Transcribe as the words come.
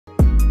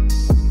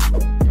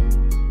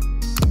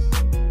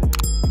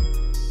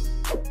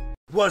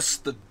What's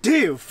the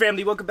deal,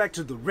 family? Welcome back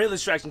to the Real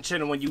Extraction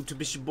channel on YouTube.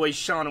 It's your boy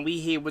Sean, and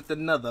we here with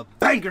another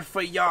banger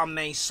for y'all,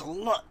 man. So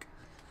look,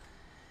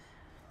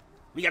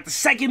 we got the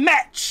second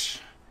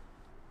match.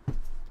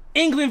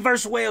 England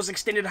versus Wales,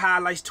 extended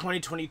highlights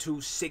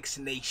 2022 Six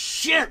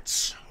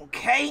Nations.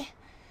 Okay,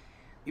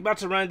 we about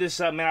to run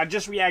this up, man. I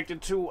just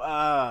reacted to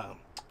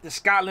the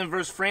Scotland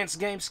versus France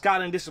game.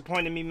 Scotland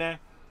disappointed me, man.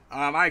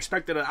 I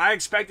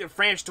expected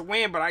France to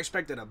win, but I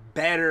expected a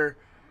better,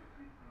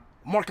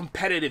 more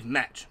competitive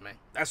match, man.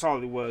 That's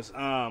all it was.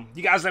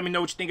 You guys let me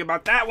know what you think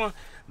about that one.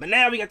 But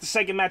now we got the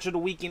second match of the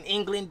weekend,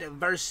 England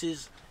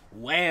versus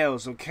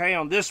Wales. Okay,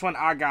 on this one,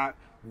 I got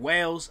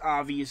Wales,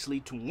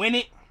 obviously, to win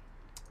it.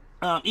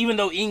 Even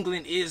though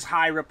England is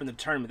higher up in the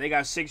tournament. They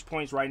got 6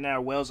 points right now.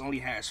 Wales only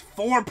has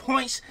 4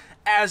 points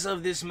as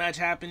of this match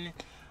happening.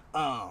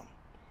 But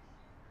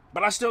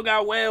I still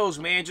got Wales,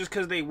 man, just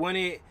because they won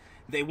it.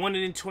 They won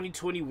it in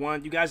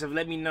 2021. You guys have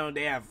let me know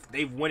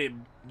they've won it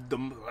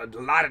a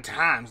lot of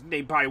times.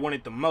 They probably won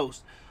it the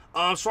most.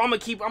 So I'm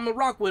gonna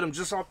rock with them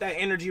just off that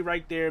energy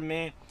right there,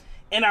 man.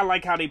 And I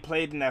like how they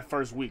played in that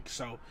first week.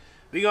 So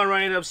we're gonna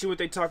run it up, see what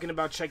they're talking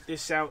about. Check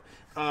this out.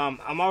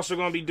 I'm also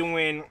gonna be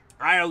doing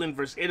Ireland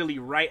versus Italy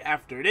right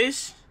after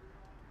this,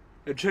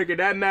 and checking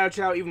that match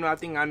out. Even though I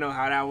think I know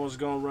how that one's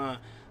gonna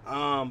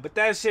run. But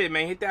that's it,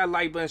 man. Hit that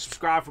like button,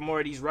 subscribe for more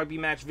of these rugby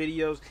match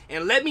videos,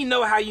 and let me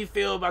know how you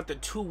feel about the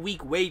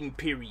 2-week waiting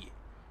period.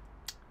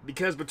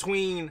 Because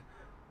between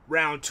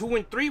round 2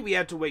 and 3, we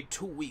had to wait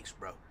 2 weeks,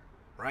 bro.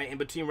 Right? And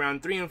between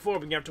round 3 and 4,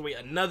 we have to wait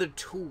another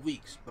 2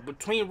 weeks. But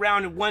between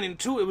round 1 and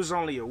 2, it was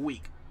only a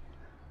week.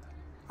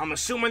 I'm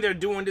assuming they're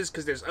doing this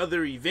because there's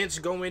other events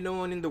going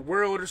on in the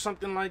world or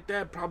something like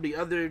that. Probably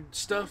other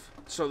stuff.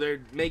 So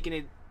they're making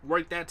it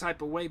work that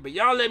type of way. But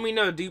y'all let me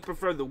know, do you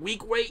prefer the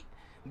week wait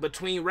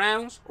between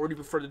rounds, or do you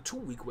prefer the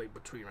 2-week wait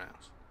between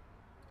rounds?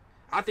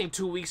 I think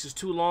 2 weeks is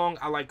too long.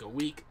 I like a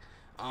week.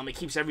 It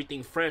keeps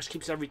everything fresh,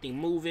 keeps everything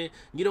moving.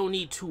 You don't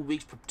need 2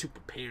 weeks to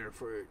prepare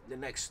for the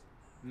next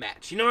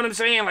match. You know what I'm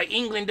saying? Like,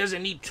 England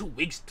doesn't need 2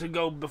 weeks to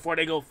go before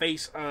they go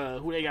face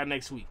who they got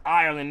next week.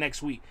 Ireland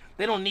next week.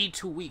 They don't need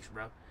 2 weeks,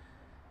 bro.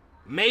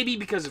 Maybe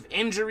because of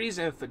injuries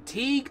and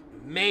fatigue,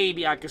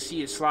 maybe I could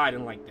see it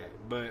sliding like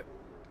that. But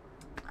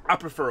I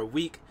prefer a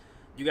week.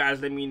 You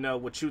guys let me know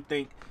what you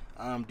think.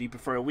 Do you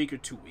prefer a week or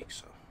 2 weeks?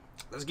 So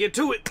let's get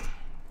to it.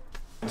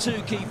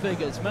 2 key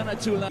figures,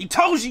 He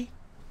told you.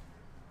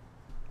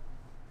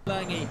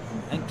 Lange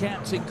and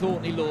captain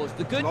Courtney Laws.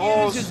 The good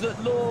news is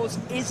that Laws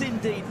is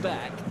indeed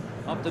back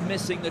after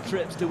missing the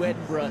trips to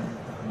Edinburgh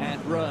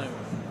and Rome.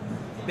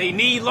 They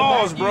need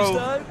Laws, bro.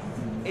 Though,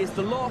 is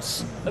the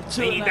loss of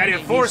They need that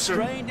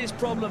enforcer. He strained his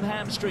problem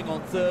hamstring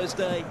on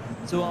Thursday,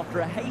 so after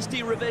a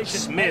hasty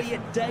revision,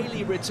 Elliot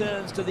Daly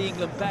returns to the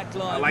England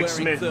backline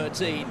wearing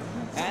 13,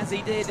 as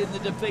he did in the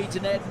defeat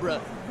in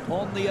Edinburgh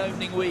on the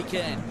opening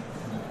weekend.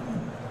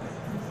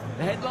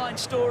 The headline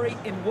story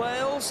in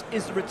Wales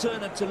is the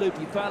return of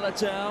Talupi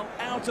Faletau,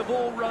 out of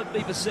all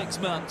rugby for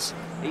 6 months.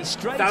 He's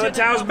straight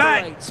Faletau's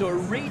back. 8, so a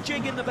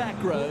rejig in the back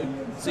row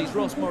sees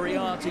Ross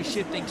Moriarty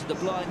shifting to the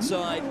blind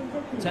side.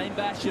 Tame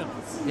Basham,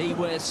 he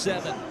wears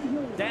 7.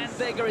 Dan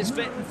Biggar is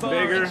fit and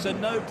firing, so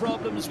no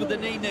problems with the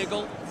knee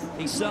niggle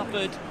he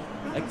suffered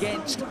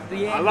against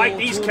the I like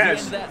these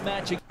cats. That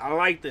match. I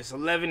like this.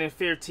 11 and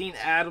 15.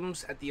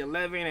 Adams at the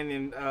 11,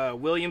 and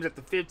then Williams at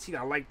the 15.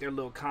 I like their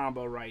little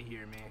combo right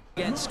here, man.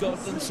 Against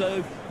Scotland,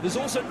 so there's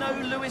also no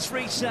Lewis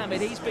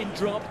Rees-Zammit. He's been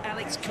dropped.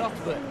 Alex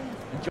Cuthbert.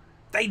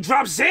 They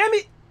dropped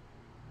Zammit?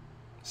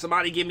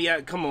 Somebody give me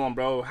a... Come on,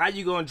 bro. How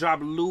you going to drop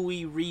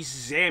Louis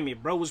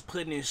Rees-Zammit? Bro was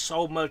putting in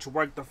so much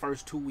work the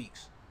first 2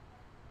 weeks.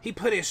 He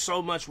put in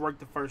so much work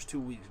the first 2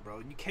 weeks, bro.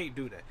 You can't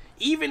do that.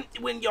 Even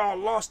when y'all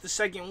lost the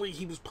second week,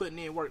 he was putting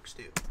in work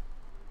still.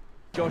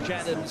 Josh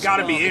Adams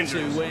gotta be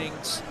injured. 2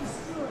 wings.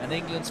 And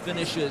England's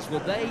finishers, will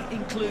they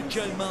include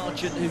Joe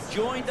Marchant, who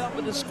joined up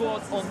with the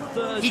squad on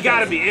Thursday? He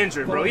gotta be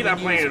injured, bro. He's not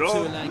playing at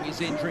all.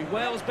 His injury.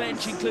 Wales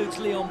bench includes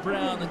Leon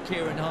Brown and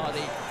Kieran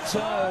Hardy.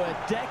 So a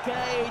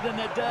decade and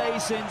a day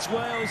since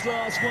Wales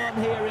last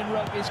won here in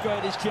rugby's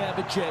greatest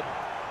championship.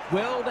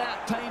 Will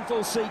that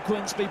painful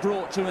sequence be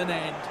brought to an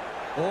end?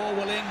 Or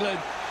will England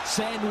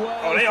send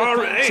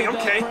Wales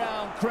okay.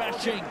 crown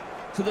crashing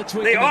to the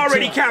They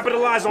already turf?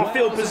 capitalized on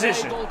field Wales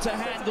position. able to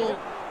handle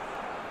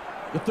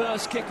the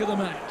first kick of the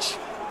match.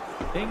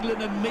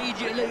 England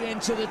immediately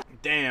into the...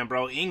 Damn,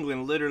 bro.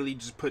 England literally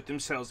just put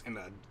themselves in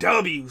a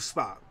W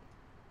spot.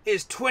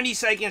 It's 20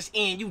 seconds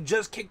in. You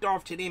just kicked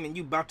off to them, and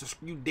you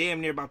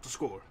damn near about to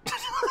score.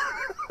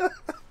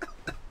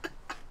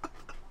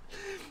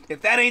 If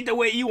that ain't the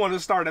way you want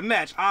to start a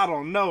match, I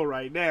don't know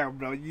right now,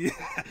 bro. Yeah,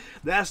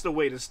 that's the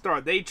way to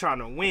start. They trying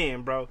to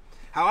win, bro.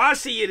 How I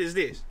see it is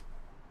this.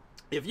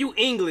 If you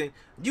England,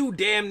 you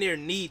damn near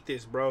need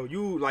this, bro.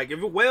 You, like, if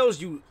it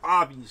Wales, you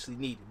obviously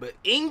need it. But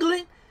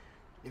England,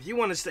 if you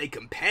want to stay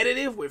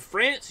competitive with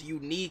France, you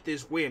need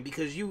this win.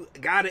 Because you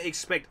got to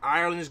expect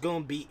Ireland's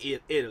going to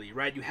beat Italy,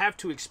 right? You have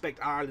to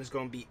expect Ireland's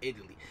going to beat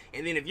Italy.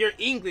 And then if you're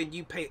England,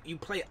 you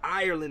play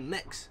Ireland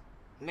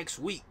next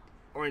week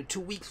or in 2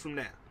 weeks from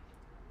now.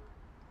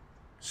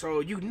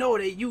 So you know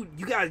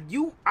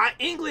that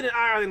England and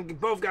Ireland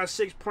both got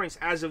 6 points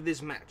as of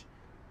this match.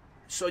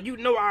 So you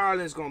know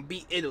Ireland's gonna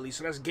beat Italy.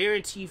 So that's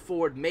guaranteed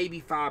for maybe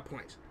 5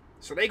 points.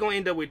 So they gonna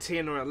end up with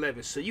 10 or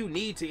 11. So you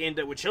need to end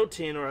up with your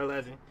 10 or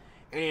 11.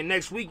 And then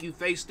next week you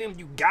face them,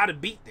 you gotta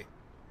beat them.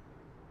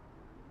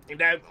 And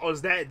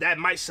that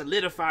might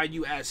solidify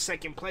you as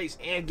second place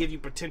and give you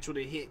potential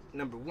to hit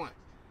number 1.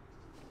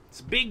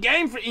 It's a big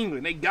game for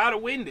England. They gotta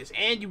win this,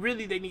 and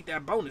they need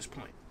that bonus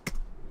point.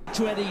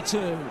 22.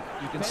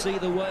 You can see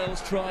the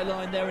Wales try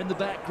line there in the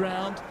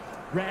background.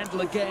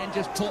 Randall again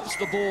just pops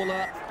the ball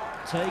up.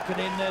 Taken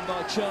in there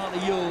by Charlie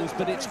Ewells,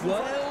 but it's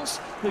Wales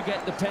who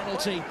get the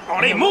penalty.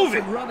 Oh, they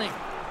moving. Running.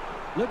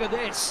 Look at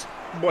this.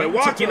 Boy,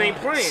 Walking ain't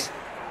playing.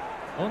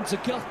 On to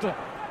Cuthbert.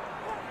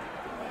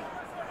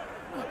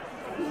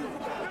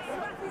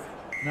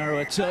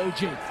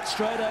 Naruatoji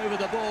straight over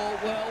the ball.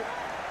 Well,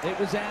 it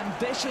was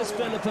ambitious,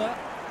 Philippa,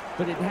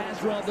 but it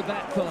has rather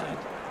backfired.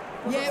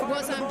 Yeah, it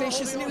was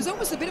ambitious, and it was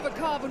almost a bit of a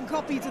carbon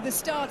copy to the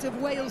start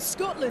of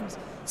Wales-Scotland.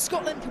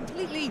 Scotland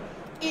completely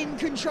in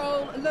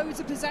control, loads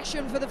of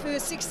possession for the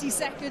first 60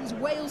 seconds.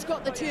 Wales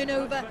got the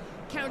turnover,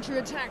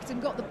 counter-attacked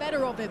and got the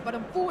better of it. But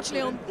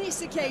unfortunately on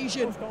this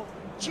occasion,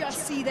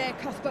 just see there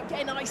Cuthbert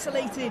getting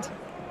isolated.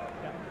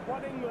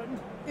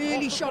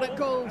 Early shot at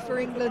goal for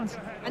England.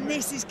 And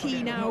this is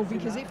key now,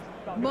 because if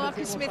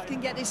Marcus Smith can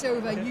get this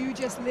over, you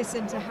just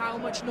listen to how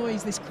much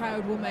noise this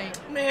crowd will make.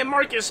 Man,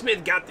 Marcus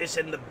Smith got this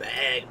in the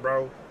bag,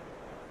 bro.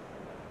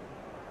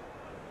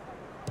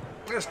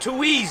 That's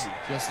too easy.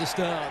 Just the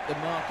start that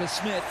Marcus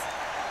Smith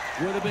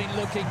would have been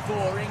looking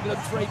for. England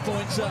 3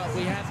 points up.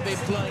 We haven't been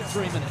playing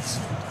 3 minutes.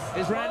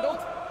 Is Randall?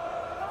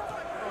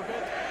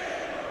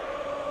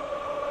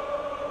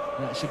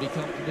 That should be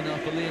comfortable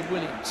enough for Liam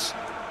Williams.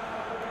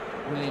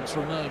 Williams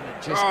for a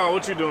moment. Just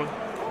what you doing?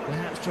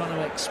 Perhaps trying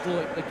to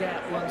exploit the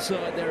gap one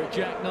side there at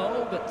Jack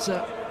Noel, but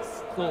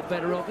thought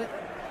better of it.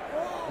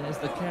 There's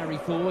the carry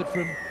forward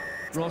from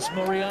Ross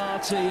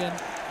Moriarty,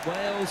 and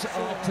Wales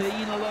are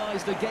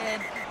penalised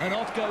again, and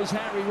off goes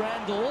Harry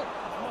Randall.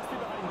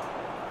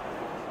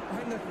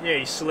 Yeah,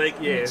 he's slick.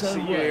 Yeah,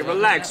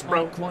 relax,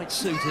 bro. Quite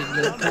suiting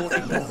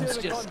the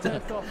just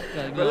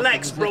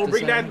relax, bro.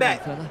 Bring that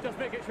back. Just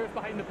making sure it's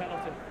behind the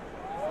penalty.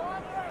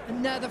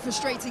 Another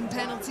frustrating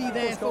penalty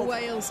there for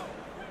Wales.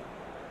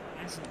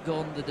 Hasn't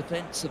gone the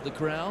defence of the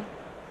Crown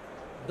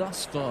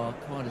thus far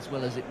quite as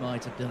well as it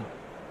might have done.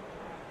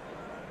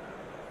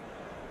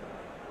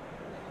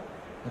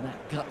 And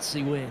that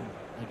gutsy win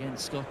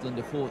against Scotland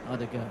a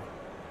fortnight ago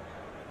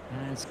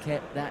has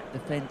kept that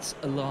defence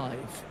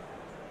alive.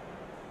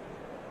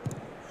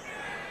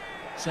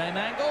 Same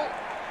angle.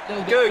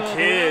 Good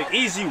kick.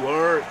 Easy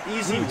work.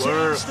 Easy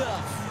work.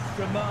 Stuff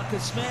from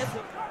Marcus Smith.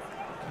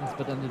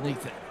 Cuthbert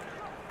underneath it.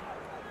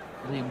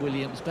 Liam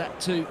Williams back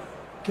to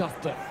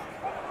Cuthbert.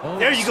 Oh,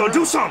 there you go.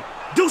 Do some.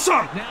 Do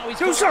some. Now he's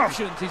got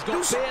options. He's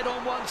got Beard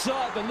on one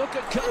side, but look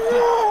at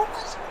Cuthbert.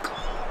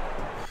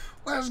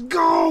 Let's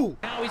go.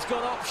 Now he's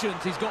got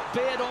options. He's got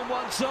Beard on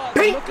one side,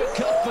 but look at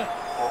Cuthbert.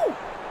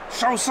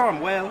 Show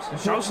some, Wales.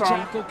 Show some.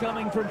 Tackle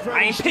coming from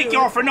I ain't pick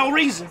y'all for no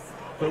reason.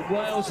 But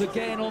Wales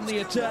again on the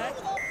attack.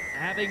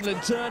 Have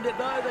England turned it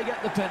though, they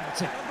get the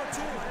penalty.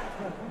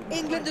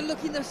 England are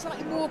looking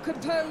slightly more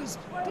composed.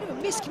 Bit of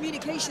a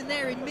miscommunication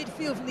there in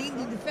midfield from the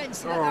England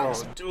defence.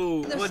 Oh,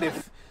 dude, what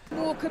if...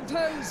 More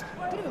composed.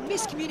 Bit of a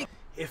miscommunication.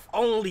 If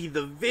only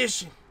the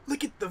vision.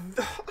 Look at the...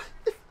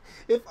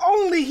 If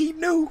only he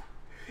knew.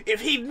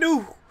 If he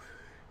knew,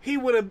 he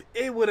would have...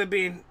 It would have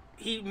been...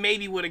 He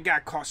maybe would have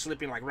got caught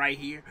slipping like right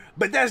here.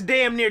 But that's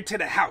damn near to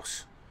the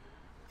house.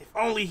 If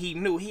only he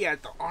knew. He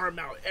had the arm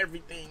out,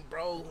 everything,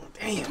 bro.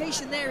 Damn.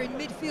 Communication there in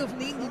midfield from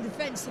the England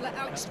defence to let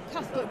Alex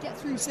Cuthbert get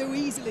through so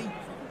easily.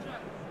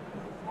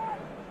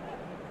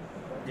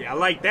 Yeah, I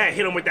like that.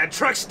 Hit him with that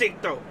truck stick,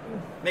 though.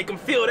 Make him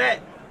feel that.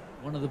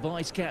 One of the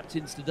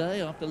vice-captains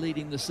today after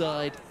leading the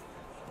side.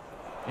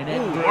 In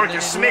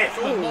Marcus Smith.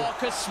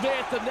 Marcus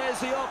Smith, and there's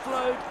the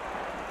offload.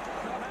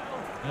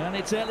 And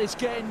it's Ellis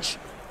Genge.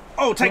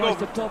 Oh, take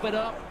over. To top it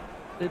up.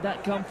 Did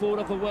that come forward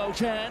off a Welsh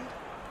hand?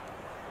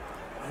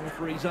 The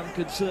referee's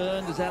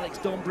unconcerned as Alex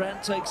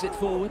Dombrandt takes it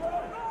forward.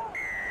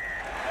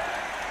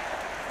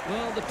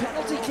 Well, the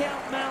penalty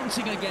count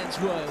mounting against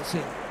Wales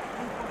here.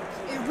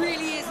 It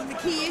really is, and the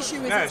key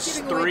issue is that's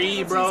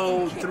three,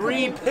 bro.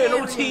 3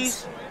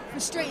 penalties.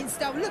 Frustrating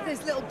stuff. Look at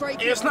this little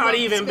break. It's not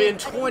even been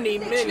 20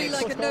 minutes.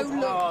 Like a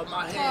no-look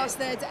pass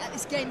there to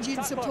Ellis Genge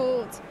in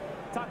support.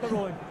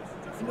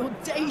 An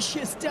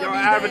audacious dummy. Y'all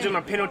averaging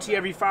a penalty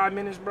every 5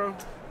 minutes, bro.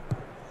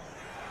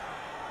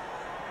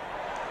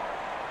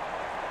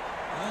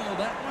 Oh,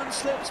 that one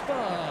slips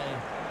by.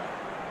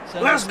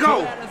 So let's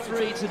go. 2 out of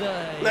 3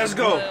 today. Let's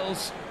go.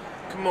 Wales.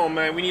 Come on,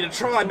 man. We need a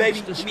try,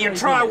 baby. We need a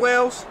try,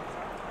 Wales.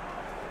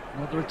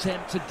 Another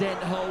attempt to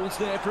dent holes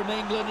there from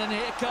England, and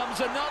here comes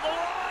another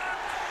one.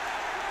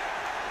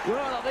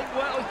 Well, I think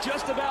Wales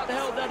just about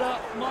held that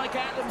up. Mike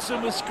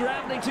Adamson was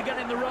scrambling to get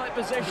in the right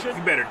position.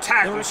 You better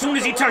tackle. As soon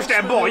as he touched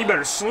that ball, you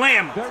better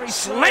slam him.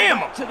 Slam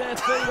him. To their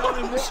feet,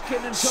 Owen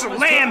Watkin and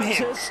Slam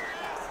him.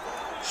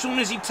 Soon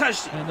as he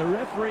touched it. And the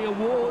referee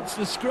awards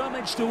the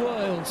scrummage to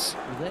Wales.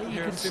 Well, there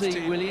you can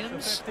see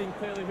Williams.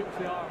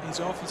 He's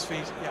off his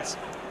feet, yes.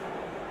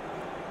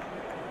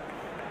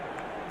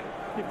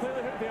 He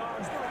clearly hooked the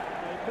arm. He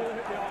clearly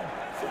hooked the arm.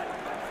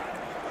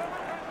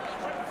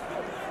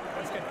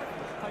 That's good.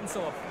 Hands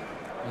off.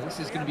 Well, this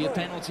is going to be a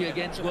penalty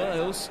against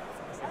Wales.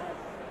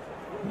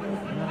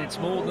 And it's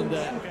more than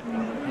that.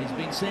 He's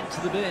been sent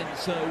to the bin.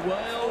 So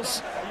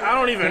Wales... I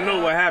don't even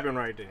know what happened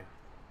right there.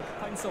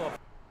 Hands off.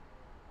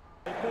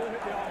 He clearly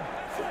hooked the arm.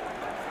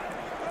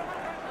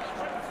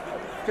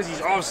 Because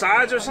he's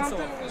offsides or something?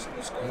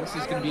 Well, this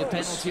is going to be a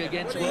penalty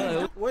against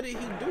Wales. What did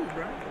he do,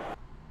 bro?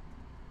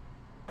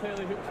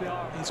 Clearly hooked the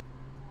arm.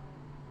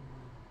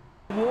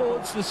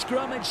 Awards the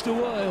scrummage to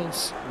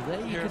Wales. Well,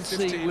 there you can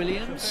see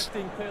Williams.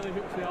 Clearly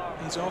hooked the arm.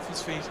 He's off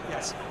his feet,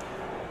 yes.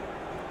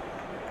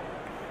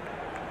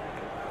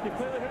 He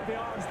clearly hooked the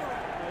arm. He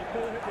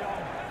clearly hooked the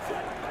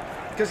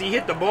arm. Because he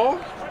hit the ball?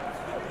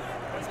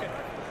 That's good.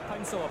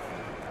 Hands off.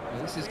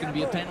 Well, this is going to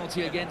be a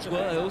penalty against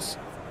Wales.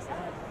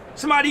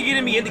 Somebody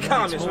getting me in the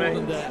comments, more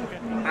man. Than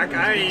that.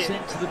 I ain't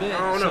sent to the bin.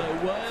 I don't know.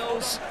 So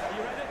Wales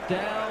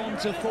down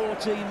to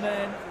 14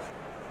 men.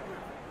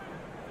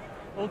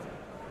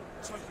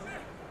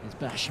 Here's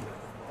Basham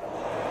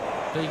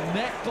being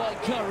met by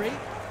Curry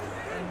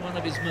and one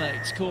of his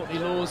mates, Courtney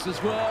Laws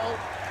as well.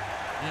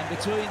 And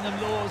between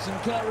them, Laws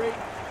and Curry.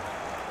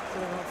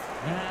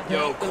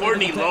 Yo,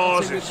 Courtney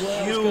Laws is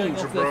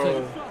huge,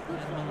 bro.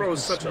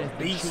 Bro's such a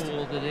beast.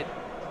 That it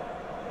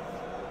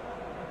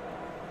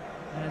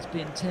has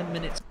been 10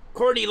 minutes.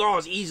 Courtney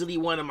Laws is easily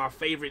one of my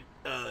favorite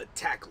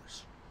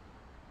tacklers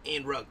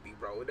in rugby,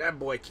 bro. That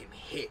boy can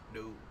hit,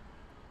 dude.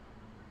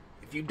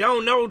 If you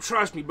don't know,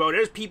 trust me, bro.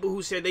 There's people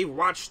who said they've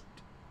watched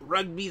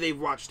rugby, they've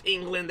watched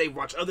England, they've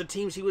watched other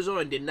teams he was on,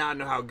 and did not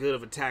know how good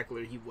of a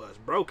tackler he was.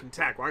 Bro can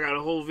tackle. I got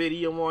a whole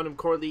video on him,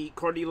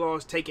 Courtney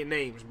Laws taking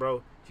names,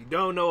 bro. If you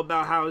don't know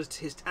about how his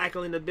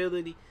tackling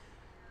ability,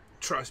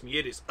 trust me,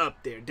 it is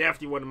up there.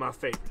 Definitely one of my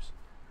favorites.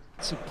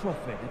 It's a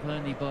profit, if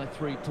only by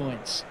 3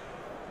 points.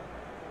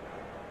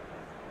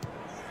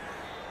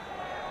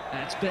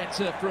 That's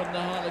better from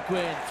the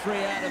Harlequin. 3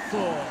 out of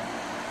 4.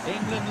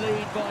 England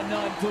lead by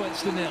 9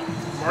 points to 0.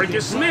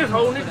 Marcus Smith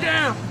holding it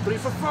down. 3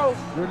 for 4.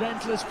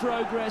 Relentless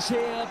progress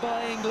here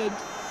by England.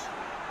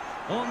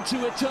 On to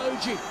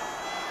Itoje.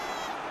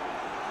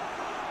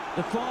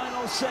 The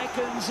final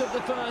seconds of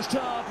the first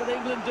half, but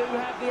England do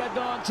have the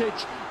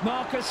advantage.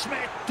 Marcus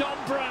Smith, Don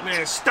Brandt.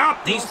 Man,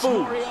 stop these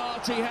fools.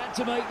 Moriarty had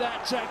to make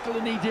that tackle,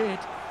 and he did.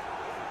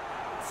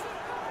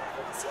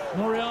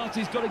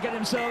 Moriarty's got to get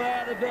himself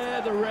out of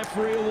there. The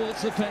referee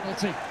awards the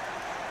penalty.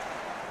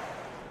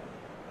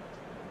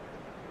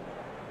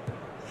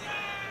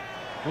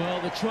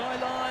 Well, the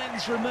try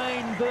lines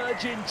remain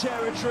virgin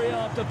territory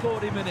after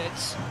 40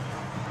 minutes.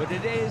 But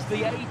it is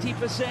the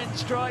 80%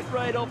 strike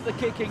rate off the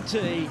kicking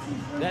tee.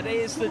 That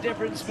is the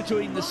difference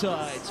between the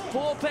sides.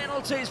 4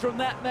 penalties from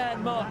that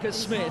man, Marcus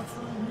Smith.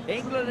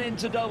 England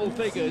into double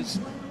figures.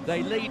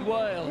 They lead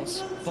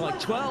Wales by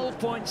 12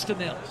 points to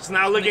 0. It's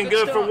not looking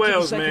good for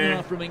Wales,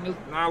 man. From England.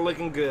 Not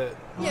looking good.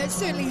 Yeah, it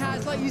certainly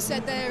has. Like you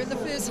said there, in the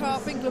first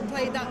half, England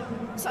played that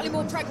slightly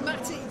more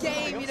pragmatic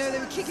game. You know, they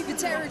were kicking for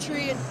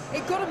territory, and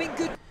it got them in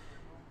good.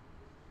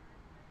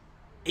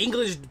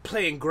 England is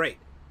playing great.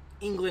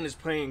 England is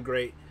playing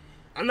great.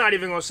 I'm not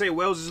even going to say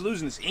Wales is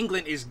losing this.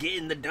 England is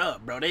getting the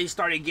dub, bro. They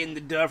started getting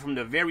the dub from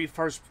the very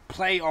first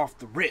play off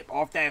the rip.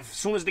 Off that, as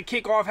soon as the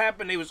kickoff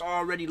happened, they was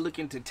already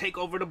looking to take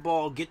over the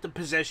ball, get the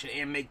possession,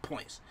 and make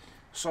points.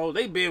 So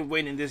they've been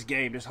winning this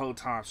game this whole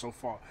time so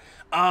far.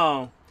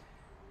 I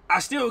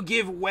still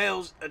give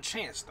Wales a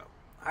chance, though.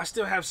 I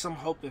still have some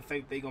hope and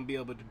faith they're going to be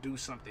able to do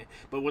something.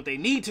 But what they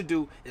need to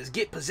do is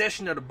get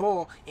possession of the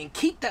ball and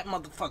keep that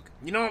motherfucker.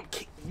 You know,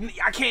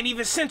 I can't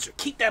even censor.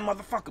 Keep that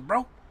motherfucker,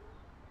 bro.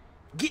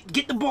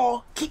 Get the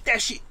ball. Keep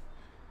that shit.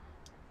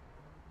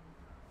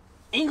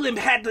 England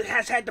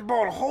has had the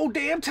ball the whole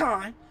damn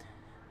time.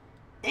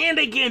 And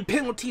they getting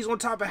penalties on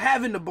top of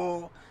having the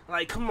ball.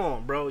 Like, come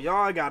on, bro.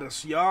 Y'all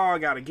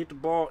gotta get the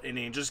ball and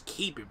then just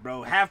keep it,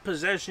 bro. Have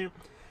possession.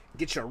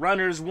 Get your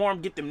runners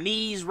warm. Get them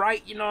knees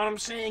right. You know what I'm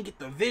saying? Get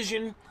the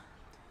vision.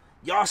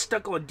 Y'all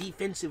stuck on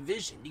defensive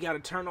vision. You gotta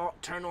turn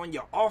on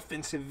your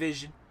offensive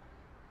vision,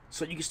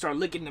 so you can start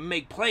looking to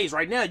make plays.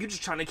 Right now, you're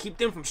just trying to keep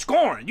them from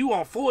scoring. You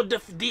on full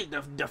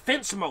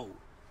defense mode.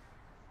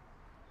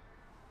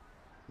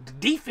 The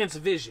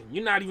defensive vision.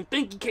 You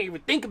can't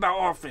even think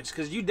about offense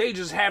because they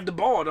just have the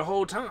ball the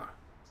whole time.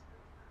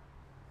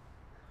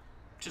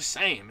 Just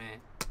saying, man.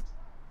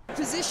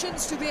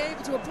 Positions to be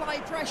able to apply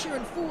pressure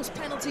and force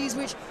penalties,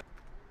 which,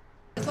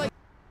 like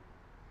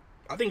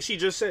I think she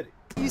just said it.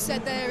 You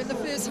said there, in the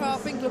first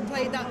half, England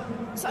played that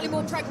slightly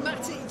more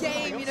pragmatic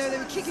game. You know, they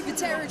were kicking for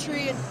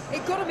territory, and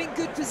it got them in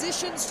good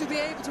positions to be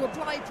able to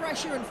apply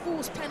pressure and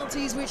force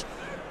penalties, which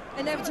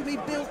inevitably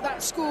built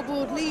that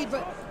scoreboard lead.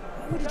 But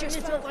I would have just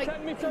felt like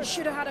they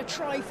should have had a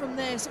try from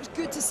there. So it was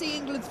good to see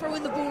England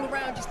throwing the ball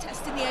around, just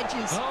testing the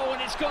edges. Oh,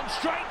 and it's gone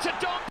straight to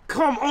Don.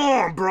 Come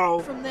on, bro.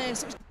 From there,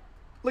 so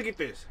look at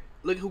this.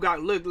 Look who got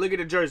look at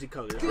the jersey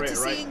color. It's Good red, to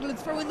see right? England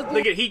throwing the ball.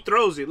 Look at he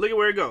throws it. Look at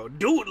where it goes.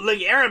 Dude, look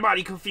at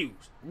everybody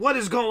confused. What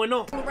is going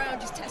on?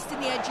 Around, just testing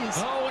the edges.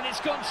 Oh, and it's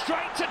gone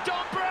straight to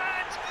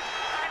Dombrand.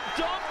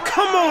 And Dombrand.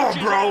 Come on,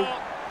 bro.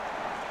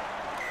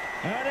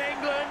 And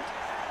England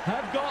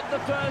have got the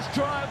first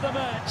try of the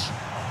match.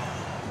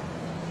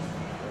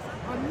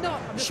 I'm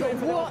not sure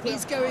what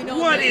is going on.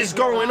 What there. is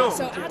going on?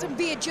 So Adam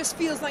Beard just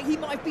feels like he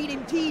might have been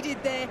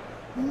impeded there,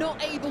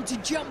 not able to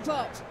jump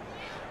up.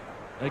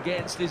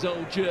 Against his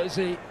old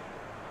jersey.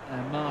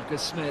 And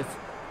Marcus Smith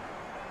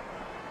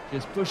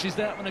just pushes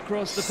that one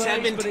across the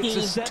base, but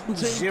it's a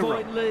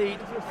 17-point lead.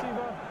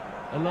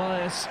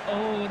 Elias, oh,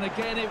 and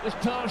again it was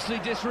partially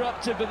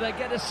disrupted, but they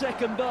get a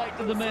second bite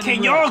to the men.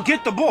 Can y'all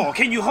get the ball?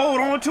 Can you hold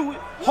on to it?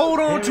 Hold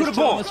on to the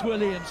ball. Thomas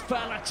Williams,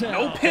 Faletau,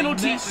 no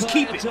penalties, just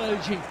keep it.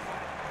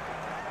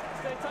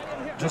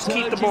 Just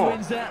keep the ball.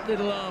 Wins that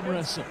little arm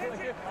wrestle.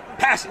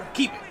 Pass it,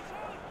 keep it.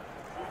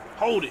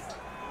 Hold it.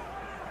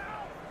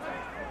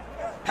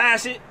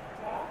 Pass it.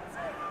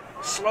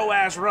 Slow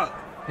ass ruck.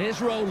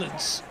 Here's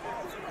Rowlands.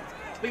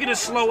 Look at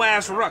this slow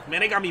ass ruck,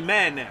 man. They got me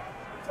mad now.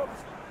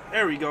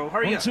 There we go.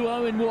 Hurry up. To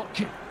Owen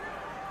Watkin.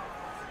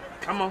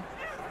 Come on.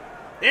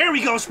 There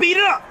we go. Speed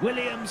it up.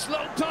 Williams,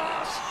 low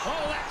pass.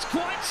 Oh, that's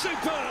quite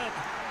superb.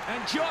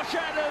 And Josh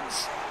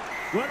Adams.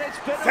 Well, it's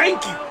been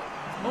Thank you.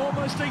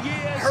 Almost a year.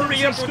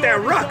 Hurry up with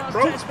that ruck,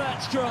 bro.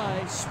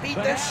 Speed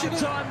that shit up.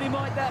 How timely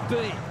might that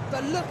be?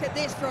 But look at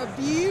this for a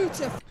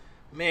beautiful.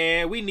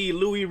 Man, we need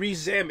Louis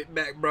Rees-Zammit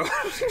back, bro.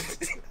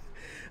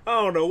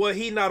 I don't know what.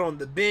 He not on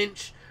the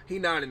bench. He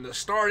not in the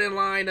starting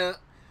lineup.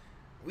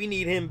 We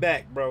need him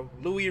back, bro.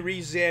 Louis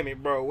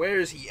Rees-Zammit, bro. Where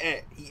is he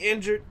at? He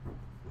injured?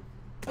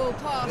 Full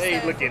pass they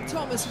there looking from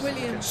Thomas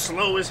Williams.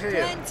 Slow as hell.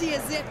 Plenty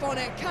of zip on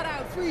it. Cut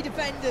out 3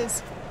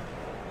 defenders.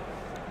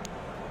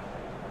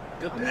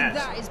 Good I mean, pass.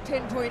 that is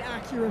pinpoint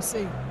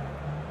accuracy.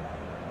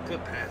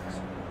 Good pass.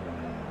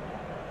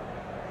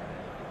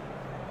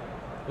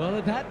 Well,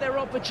 they've had their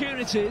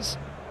opportunities.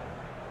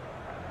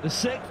 The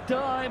 6th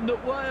time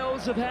that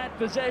Wales have had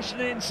possession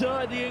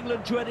inside the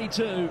England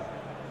 22.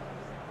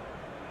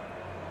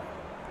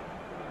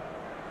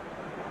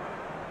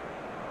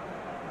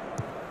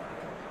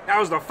 That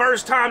was the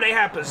first time they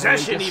had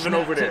possession even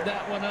over there.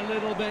 That one a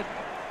little bit.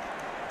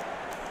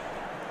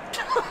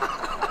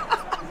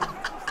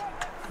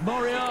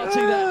 Moriarty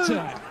that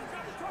time.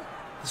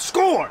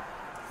 Score!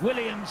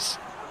 Williams.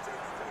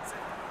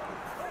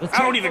 I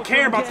don't even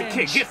care about the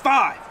kick. Get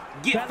 5.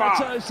 Get 5.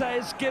 Faletau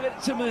says, give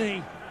it to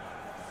me.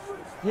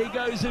 He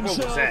goes himself.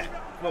 What was that?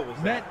 What was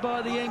that? Met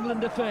by the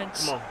England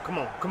defence. Come on, come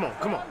on, come on,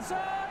 come on.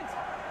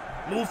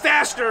 Move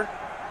faster.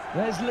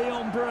 There's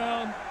Leon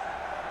Brown.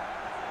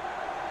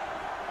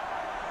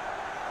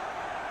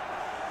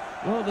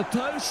 Well, the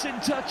post's in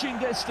touching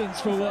distance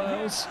for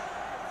Wales.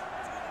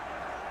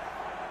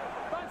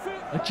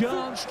 A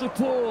chance to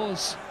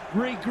pause,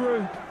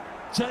 regroup,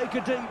 take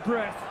a deep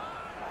breath.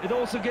 It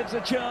also gives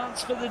a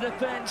chance for the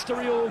defence to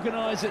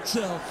reorganise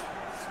itself.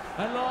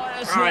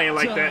 Elias, I ain't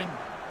like that.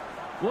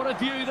 What a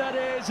view that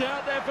is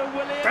out there for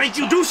Williams. Thank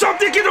you. Do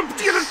something. Get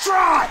a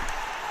try.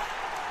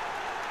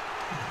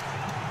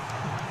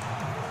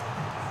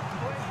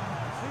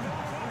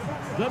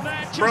 The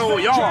match bro,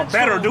 is y'all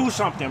better do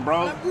something,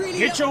 bro. Really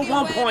get your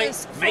 1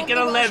 point. Make it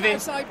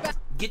 11.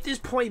 Get this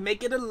point.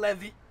 Make it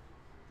 11.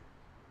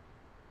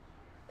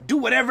 Do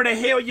whatever the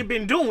hell you've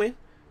been doing,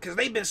 because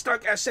they've been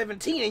stuck at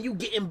 17 and you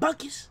getting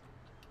buckets.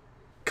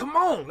 Come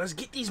on. Let's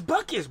get these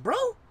buckets,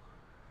 bro.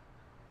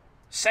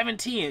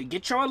 17.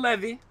 Get your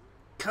 11.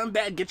 Come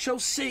back. Get your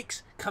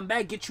 6. Come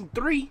back. Get you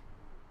 3.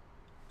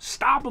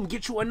 Stop them.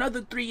 Get you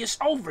another 3. It's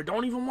over.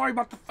 Don't even worry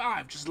about the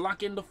 5. Just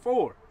lock in the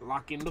 4.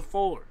 Lock in the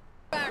 4.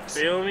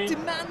 Feel me?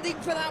 Demanding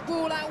for that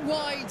ball out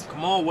wide.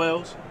 Come on,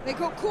 Wales. They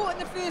got caught in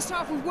the first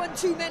half with 1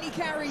 too many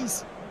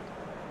carries.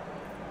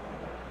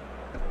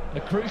 A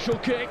crucial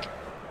kick.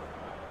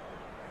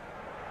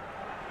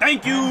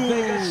 Thank you. And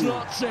Bigger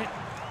slots it.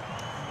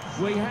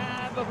 We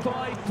have a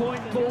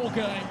 5-point ball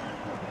game.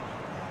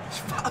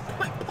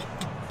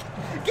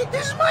 Get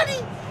this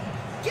money.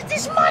 Get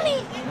this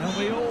money. And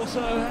we also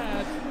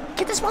have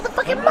get this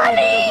motherfucking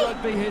money.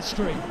 Rugby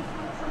history.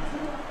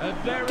 A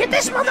very get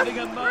this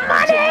significant moment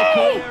money. in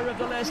the career of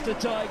the Leicester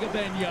Tiger,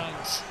 Ben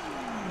Youngs.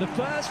 The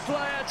first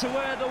player to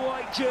wear the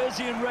white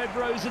jersey and red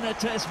rose in a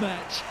test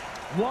match.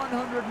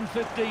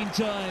 115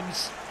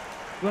 times.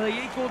 Well,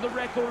 he equalled the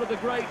record of the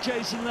great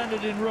Jason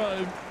Leonard in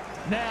Rome.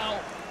 Now,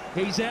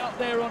 he's out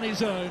there on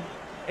his own.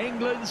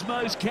 England's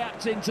most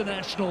capped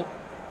international.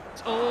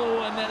 Oh,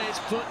 and then it's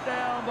put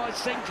down by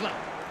Sinclair.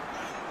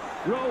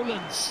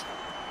 Rowlands.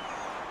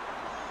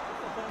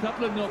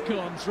 Couple of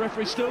knock-ons.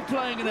 Referee still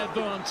playing an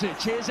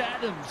advantage. Here's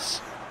Adams.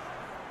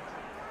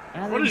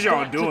 What is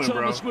y'all doing,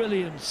 bro? Thomas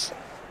Williams.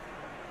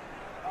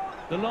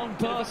 The long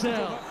pass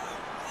out.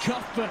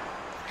 Cuthbert.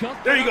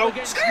 There you go.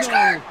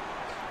 Skirt.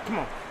 Come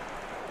on.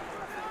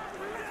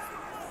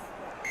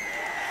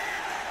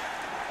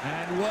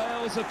 And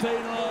Wales are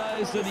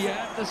penalised, and you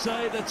have to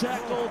say the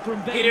tackle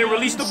from Ben He didn't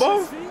release the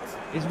ball?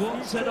 is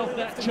what set off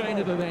that chain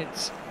of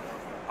events.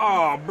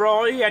 Oh, bro,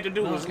 all you had to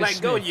do was let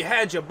go. You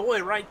had your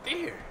boy right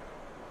there.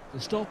 To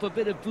stop a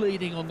bit of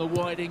bleeding on the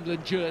white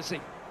England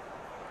jersey.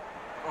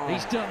 Oh.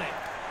 He's done it.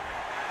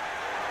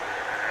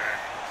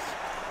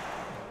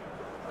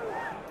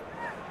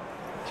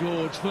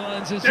 George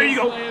finds his there you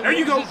go. There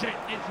you go.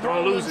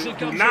 Don't lose it.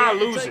 Do not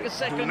lose it.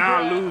 Do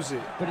not lose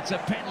it. But it's a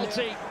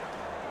penalty.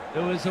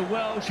 There was a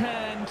Welsh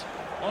hand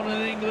on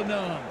an England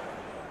arm.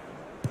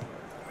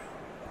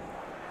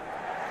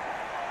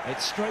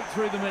 It's straight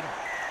through the middle.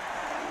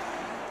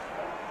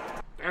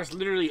 That's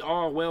literally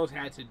all Wales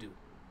had to do.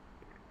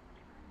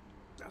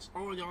 That's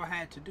all y'all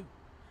had to do.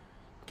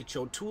 Get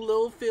your 2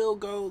 little field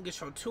goals, get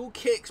your 2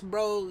 kicks,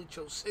 bro, get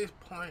your 6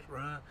 points,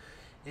 bro,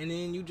 and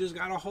then you just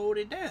gotta hold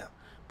it down.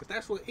 But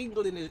that's what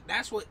England is.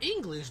 That's what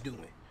England's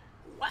doing.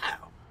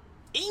 Wow,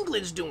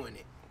 England's doing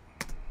it.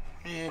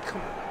 Man,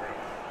 come on, bro.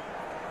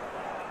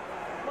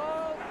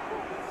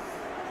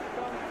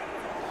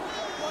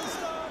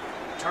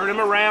 Turn him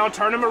around.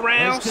 Turn him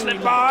around.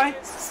 Slip by.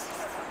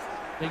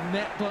 Being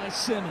met by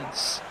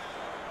Simmons.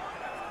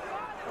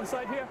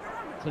 Onside here.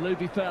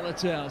 Talubi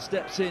Faletau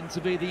steps in to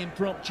be the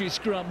impromptu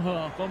scrum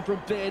half. On from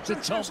Beard to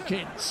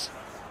Tompkins.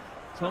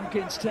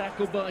 Tompkins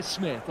tackled by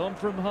Smith. On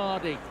from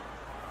Hardy.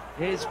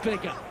 Here's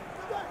Bigger.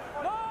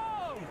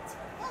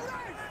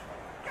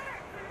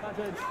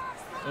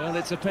 Well,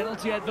 it's a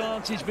penalty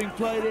advantage being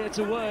played here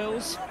to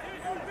Wales.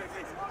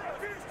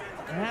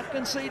 They have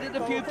conceded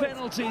a few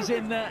penalties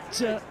in that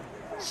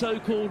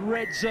so-called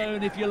red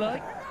zone, if you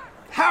like.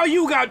 How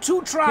you got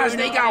 2 tries,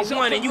 they got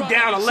 1, and you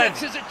down 11?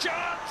 There's a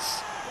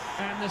chance,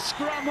 and the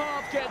scrum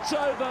half gets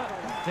over.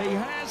 He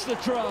has the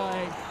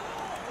try.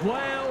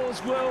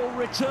 Wales will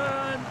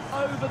return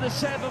over the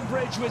Severn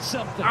Bridge with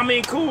something. I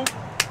mean, cool.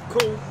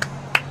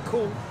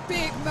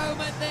 Big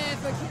moment there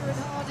for Kieran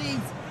Hardy,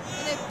 and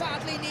they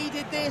badly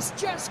needed this.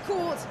 Just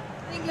caught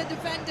England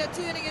defender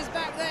turning his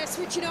back there,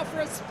 switching off for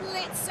a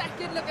split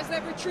second. Look as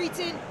they're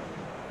retreating.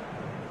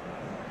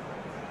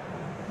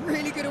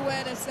 Really good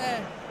awareness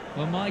there.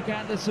 Well, Mike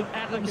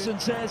Adamson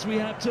says we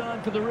have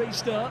time for the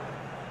restart.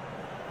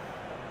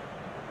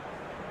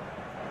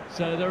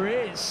 So there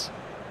is.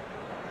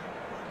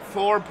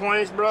 4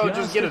 points, bro.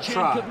 Just get a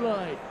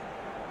try.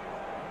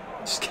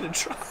 Just get a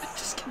try.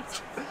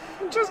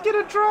 Just get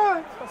a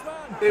try.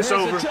 It's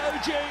over.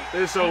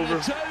 It's over.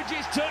 The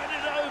Toji's turned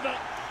it over.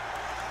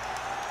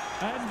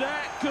 And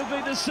that could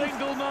be the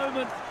single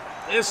moment.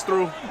 It's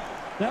through.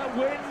 That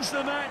wins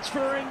the match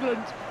for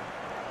England.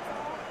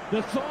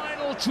 The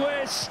final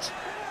twist.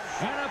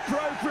 And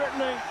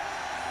appropriately,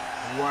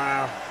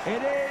 wow,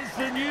 it is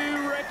the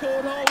new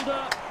record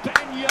holder,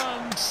 Ben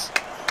Youngs,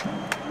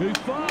 who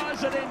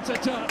fires it into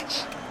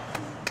touch.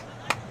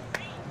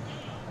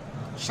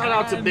 Shout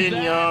out to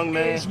Ben Young,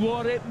 man. Is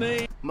what it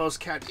means. Most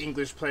capped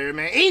English player,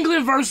 man.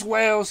 England versus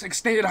Wales,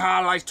 extended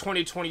highlights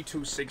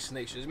 2022 Six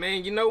Nations.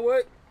 Man, you know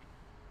what?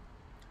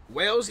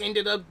 Wales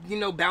ended up,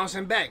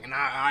 bouncing back, and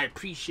I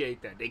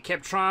appreciate that. They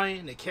kept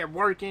trying, they kept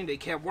working, it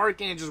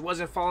just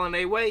wasn't falling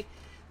their way.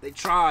 They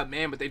tried,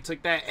 man, but they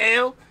took that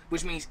L,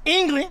 which means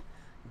England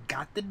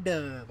got the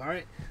dub, all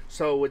right?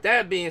 So with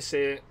that being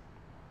said,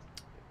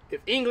 if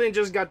England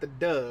just got the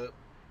dub,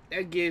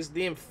 that gives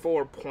them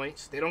 4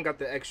 points. They don't got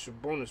the extra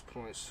bonus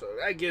points, so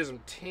that gives them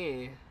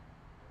 10.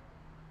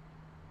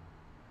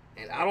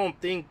 And I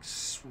don't think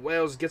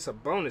Wales gets a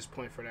bonus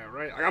point for that,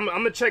 right? I'm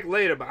going to check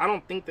later, but I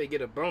don't think they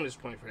get a bonus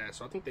point for that.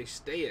 So I think they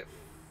stay at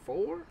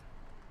 4.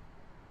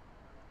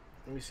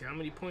 Let me see, how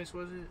many points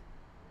was it?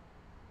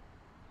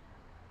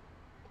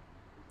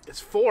 It's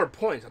 4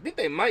 points. I think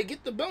they might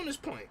get the bonus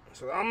point.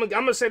 So I'm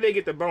gonna say they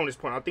get the bonus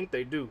point. I think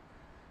they do.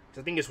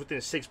 I think it's within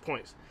 6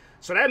 points.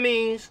 So that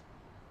means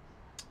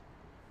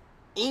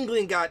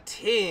England got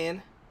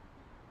 10.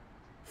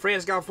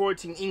 France got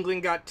 14.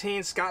 England got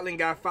 10. Scotland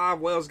got 5.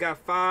 Wales got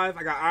 5.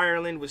 I got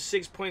Ireland with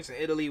 6 points and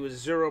Italy with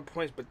 0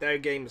 points. But their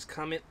game is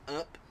coming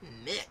up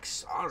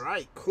next. All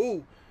right,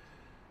 cool.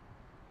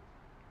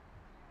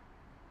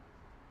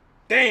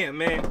 Damn,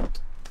 man.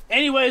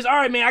 Anyways, all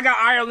right, man, I got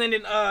Ireland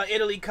and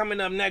Italy coming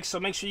up next, so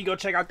make sure you go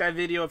check out that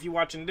video if you're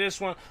watching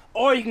this one,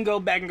 or you can go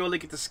back and go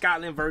look at the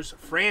Scotland versus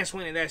France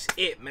one, and that's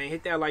it, man.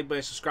 Hit that like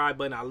button, subscribe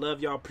button. I love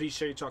y'all,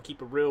 appreciate y'all.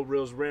 Keep it real,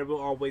 real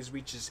always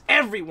reaches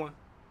everyone.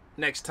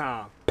 Next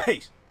time,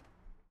 peace.